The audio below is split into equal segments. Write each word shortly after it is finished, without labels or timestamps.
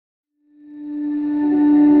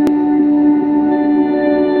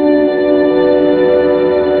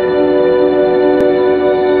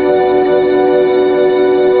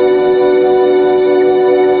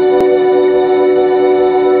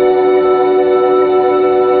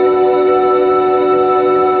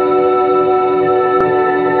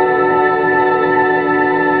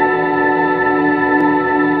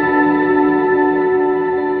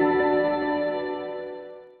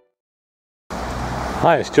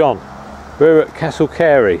Hi, it's John. We're at Castle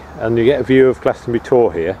Cary and you get a view of Glastonbury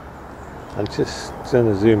Tor here. I'm just going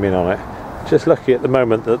to zoom in on it. Just lucky at the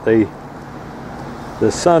moment that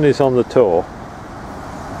the sun is on the Tor,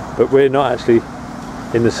 but we're not actually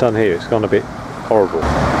in the sun here. It's gone a bit horrible.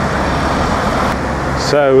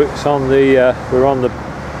 So it's on the we're on the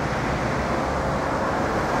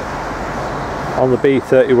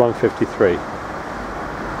B3153.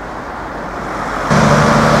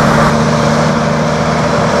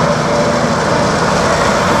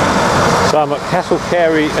 So I'm at Castle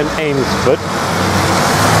Cary and Ainsford,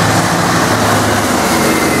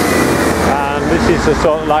 and this is a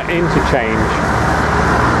sort of like interchange,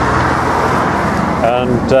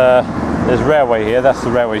 and there's railway here. That's the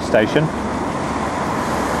railway station,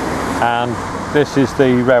 and this is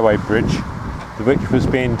the railway bridge, which was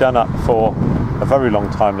being done up for a very long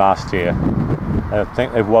time last year. I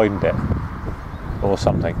think they've widened it or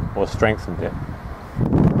something, or strengthened it.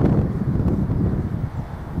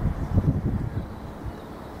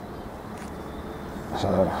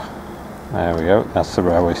 So there we go, that's the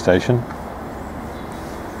railway station.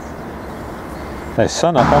 There's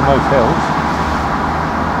sun up on those hills.